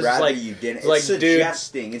shalt not. I'd rather you didn't. It's like,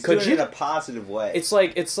 suggesting. It's doing it in a positive way. It's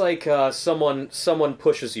like someone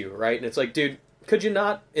pushes you, right? And it's like, dude, could you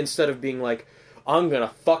not, instead of being like, I'm gonna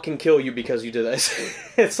fucking kill you because you did this.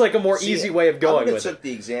 It's like a more easy way of going with it. I took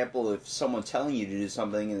the example of someone telling you to do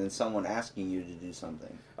something and then someone asking you to do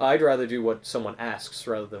something. I'd rather do what someone asks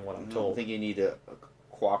rather than what I'm told. I don't think you need to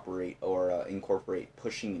cooperate or incorporate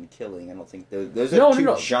pushing and killing. I don't think those are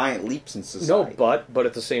two giant leaps in society. No, but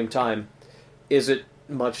at the same time, is it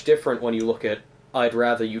much different when you look at I'd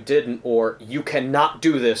rather you didn't or you cannot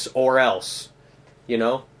do this or else?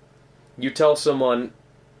 You tell someone,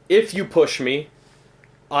 if you push me,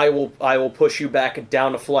 I will push you back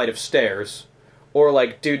down a flight of stairs. Or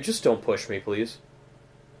like, dude, just don't push me, please.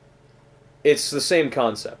 It's the same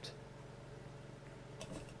concept.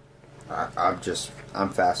 I'm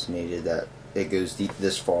fascinated that it goes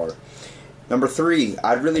this far. Number 3,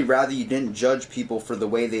 I'd really rather you didn't judge people for the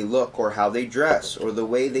way they look or how they dress or the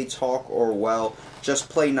way they talk or, well, just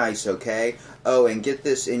play nice, okay? Oh, and get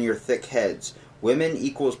this in your thick heads. Women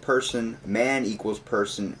equals person, man equals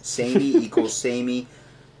person, samey equals samey.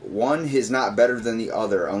 One is not better than the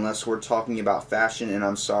other unless we're talking about fashion, and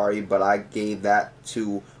I'm sorry, but I gave that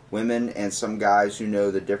to women and some guys who know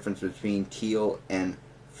the difference between teal and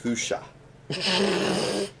fuchsia.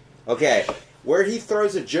 Okay, where he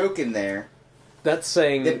throws a joke in there, that's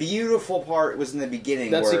saying... The beautiful part was in the beginning.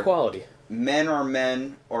 That's where equality. Men are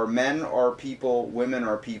men, or men are people, women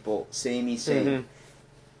are people, samey, same. Mm-hmm.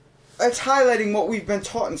 It's highlighting what we've been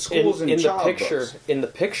taught in schools and child books. In the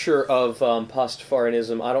picture of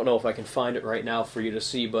Pastafarianism, I don't know if I can find it right now for you to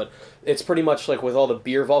see, but it's pretty much like with all the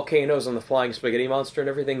beer volcanoes and the flying spaghetti monster and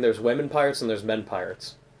everything, there's women pirates and there's men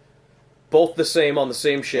pirates. Both the same on the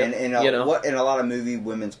same ship. And in a lot of movies,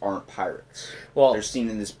 women aren't pirates. Well, they're seen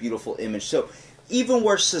in this beautiful image. So even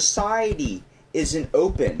where society isn't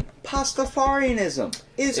open, Pastafarianism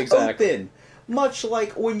is open. Much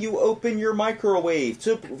like when you open your microwave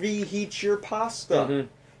to reheat your pasta. Mm-hmm.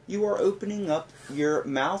 You are opening up your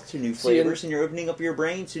mouth to new flavors, and you're opening up your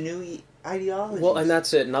brain to new ideologies. Well, and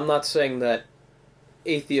that's it. And I'm not saying that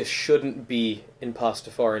atheists shouldn't be in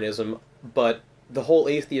Pastafarianism, but the whole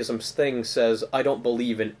atheism thing says, I don't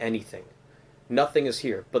believe in anything. Nothing is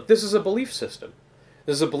here. But this is a belief system.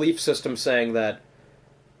 This is a belief system saying that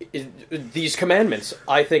these commandments,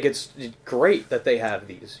 I think it's great that they have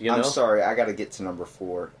these, I'm sorry, I gotta get to number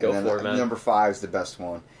 4. Go for it, man. Number 5 is the best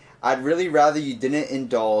one. I'd really rather you didn't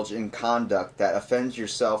indulge in conduct that offends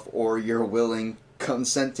yourself or your willing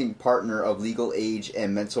consenting partner of legal age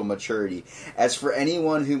and mental maturity. As for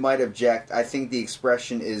anyone who might object, I think the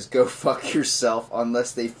expression is go fuck yourself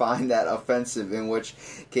unless they find that offensive, in which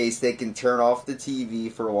case they can turn off the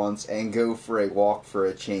TV for once and go for a walk for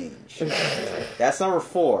a change. That's number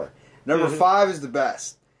 4. Number 5 is the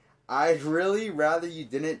best. I'd really rather you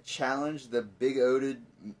didn't challenge the big-oded,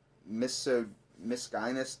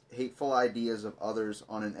 misogynist, hateful ideas of others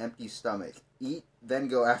on an empty stomach. Eat, then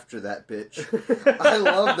go after that bitch. I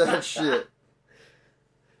love that shit.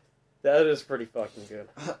 That is pretty fucking good.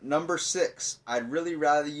 Number 6. I'd really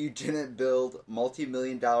rather you didn't build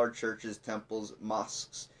multi-million-dollar churches, temples,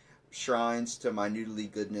 mosques, shrines to minutely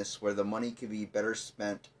goodness where the money could be better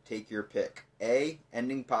spent. Take your pick. A.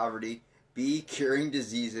 Ending poverty. B. Curing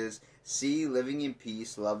diseases. C. Living in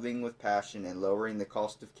peace, loving with passion, and lowering the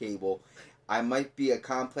cost of cable. I might be a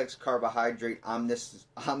complex carbohydrate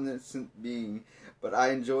omniscient being, but I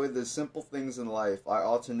enjoy the simple things in life. I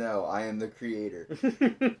ought to know I am the creator.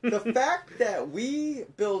 The fact that we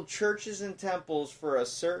build churches and temples for a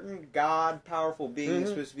certain God, powerful being, is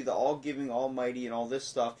supposed to be the all-giving, almighty, and all this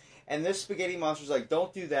stuff, and this spaghetti monster's like,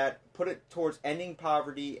 don't do that. Put it towards ending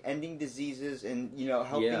poverty, ending diseases, and,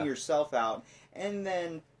 helping yourself out, and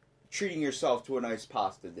then treating yourself to a nice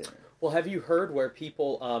pasta dinner. Well, have you heard where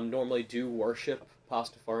people normally do worship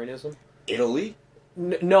Pastafarianism? Italy?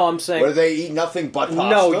 No, I'm saying... Where they eat nothing but pasta?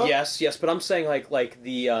 No, yes, but I'm saying like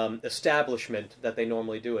the establishment that they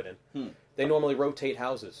normally do it in. They normally rotate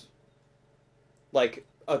houses. Like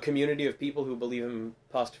a community of people who believe in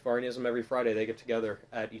Pastafarianism, every Friday they get together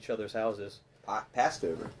at each other's houses. Passed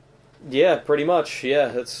over. Yeah, pretty much. Yeah,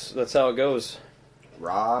 that's how it goes.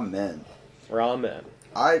 Ramen.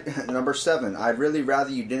 Number 7. I'd really rather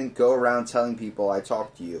you didn't go around telling people I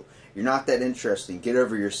talked to you. You're not that interesting. Get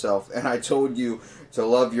over yourself. And I told you to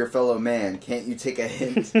love your fellow man. Can't you take a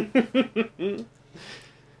hint?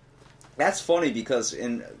 That's funny because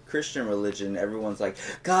in Christian religion, everyone's like,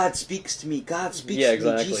 God speaks to me. God speaks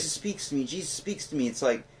to me. Jesus speaks to me. Jesus speaks to me. It's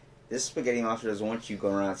like, this spaghetti monster doesn't want you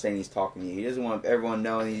going around saying he's talking to you. He doesn't want everyone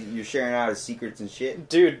knowing you're sharing out his secrets and shit.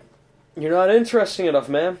 Dude, you're not interesting enough,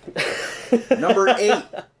 man. Number 8.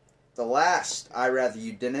 The last, I rather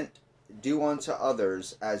you didn't. Do unto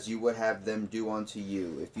others as you would have them do unto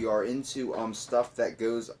you. If you are into stuff that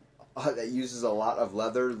that uses a lot of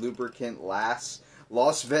leather, lubricant, Las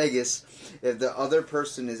Vegas, if the other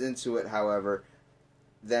person is into it, however,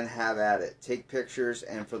 then have at it. Take pictures,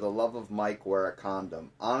 and for the love of Mike, wear a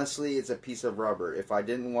condom. Honestly, it's a piece of rubber. If I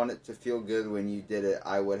didn't want it to feel good when you did it,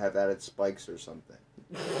 I would have added spikes or something.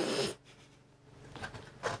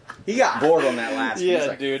 He got bored on that last. Yeah, he's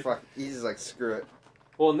like, dude. Fuck, he's just like, screw it.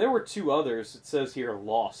 Well, and there were 2 others. It says here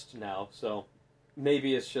lost now, so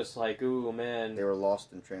maybe it's just like, ooh, man. They were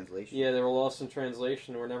lost in translation. Yeah, they were lost in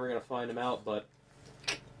translation. We're never going to find them out, but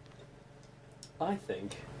I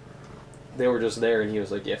think they were just there, and he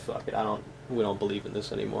was like, yeah, fuck it. We don't believe in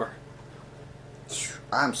this anymore.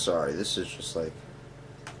 I'm sorry. This is just like...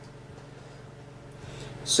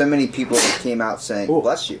 So many people came out saying, ooh,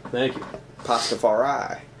 bless you. Thank you.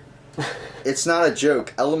 Pastafari. It's not a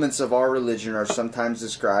joke. Elements of our religion are sometimes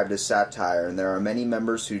described as satire, and there are many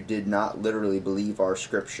members who did not literally believe our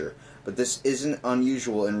scripture. But this isn't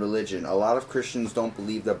unusual in religion. A lot of Christians don't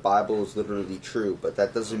believe the Bible is literally true, but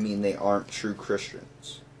that doesn't mean they aren't true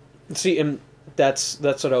Christians. See, and that's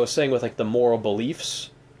what I was saying with like the moral beliefs.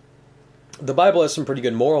 The Bible has some pretty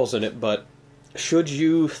good morals in it, but should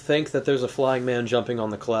you think that there's a flying man jumping on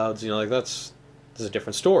the clouds, that's a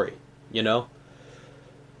different story,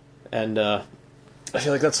 And I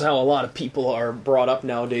feel like that's how a lot of people are brought up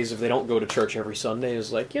nowadays if they don't go to church every Sunday,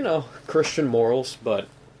 is like, Christian morals, but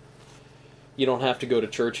you don't have to go to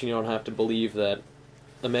church and you don't have to believe that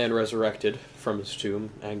a man resurrected from his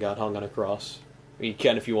tomb and got hung on a cross. You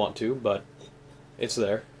can if you want to, but it's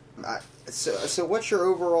there. So what's your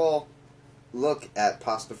overall look at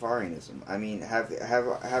Pastafarianism? I mean,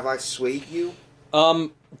 have I swayed you?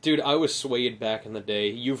 Dude, I was swayed back in the day.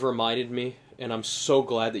 You've reminded me, and I'm so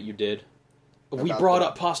glad that you did. We brought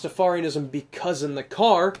up Pastafarianism because in the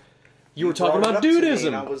car you were talking about dudism.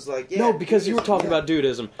 And I was like, yeah, no, because you were talking about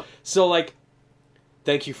dudism. So, like,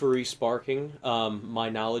 thank you for re-sparking my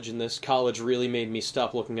knowledge in this. College really made me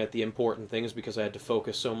stop looking at the important things because I had to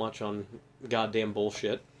focus so much on goddamn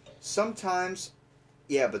bullshit. Sometimes,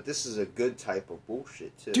 yeah, but this is a good type of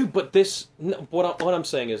bullshit, too. Dude, but what I'm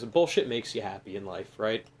saying is bullshit makes you happy in life,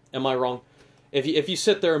 right? Am I wrong? If you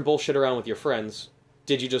sit there and bullshit around with your friends,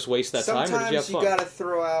 did you just waste that time, or did you have fun? Sometimes you gotta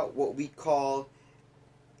throw out what we call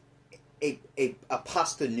a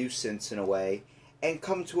pasta nuisance, in a way, and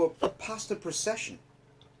come to a pasta procession.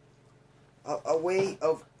 A way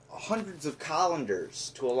of hundreds of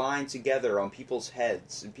colanders to align together on people's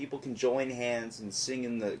heads, and people can join hands and sing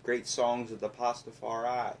in the great songs of the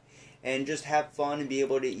Pastafari, and just have fun and be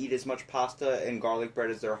able to eat as much pasta and garlic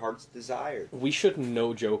bread as their hearts desired. We should,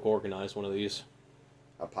 no joke, organize one of these.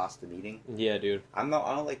 A pasta meeting? Yeah, dude. I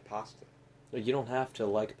don't like pasta. You don't have to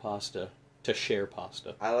like pasta to share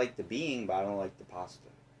pasta. I like the being, but I don't like the pasta.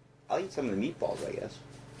 I'll eat some of the meatballs, I guess.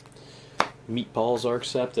 Meatballs are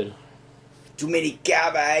accepted. Too many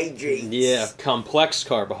carbohydrates. Yeah, complex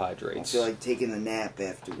carbohydrates. I feel like taking a nap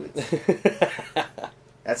afterwards.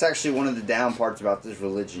 That's actually one of the down parts about this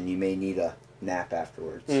religion. You may need a nap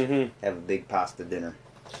afterwards. Mm-hmm. Have a big pasta dinner.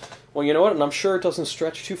 Well, you know what? And I'm sure it doesn't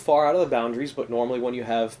stretch too far out of the boundaries, but normally when you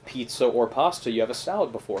have pizza or pasta, you have a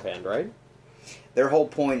salad beforehand, right? Their whole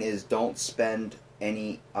point is don't spend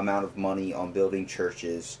any amount of money on building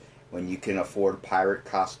churches when you can afford pirate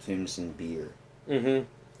costumes and beer. Mm-hmm.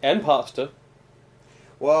 And pasta.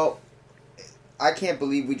 Well, I can't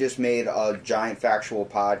believe we just made a giant factual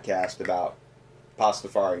podcast about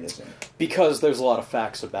Pastafarianism. Because there's a lot of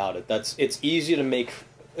facts about it. It's easy to make...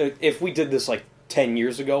 If we did this like 10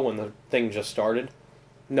 years ago when the thing just started,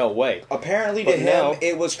 no way. Apparently But to him, now,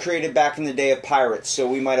 it was created back in the day of pirates, so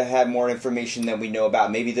we might have had more information than we know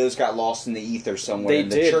about. Maybe those got lost in the ether somewhere. They in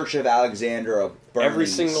the did. Church of Alexander of Burmese. every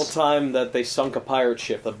single time that they sunk a pirate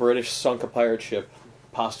ship, the British sunk a pirate ship,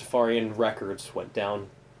 Pastafarian records went down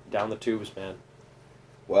the tubes, man.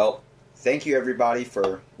 Well, thank you everybody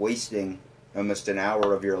for wasting almost an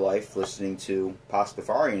hour of your life listening to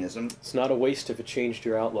Pastafarianism. It's not a waste if it changed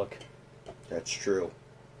your outlook. That's true.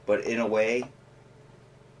 But in a way,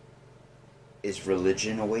 is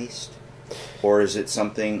religion a waste? Or is it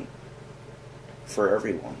something for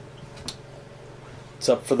everyone? It's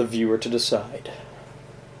up for the viewer to decide.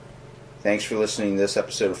 Thanks for listening to this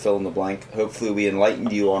episode of Fill in the Blank. Hopefully we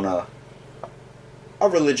enlightened you on a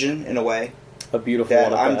religion, in a way. A beautiful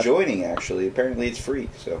that one. I'm joining, actually. Apparently it's free,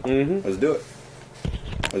 so let's do it.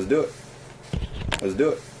 Let's do it. Let's do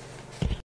it.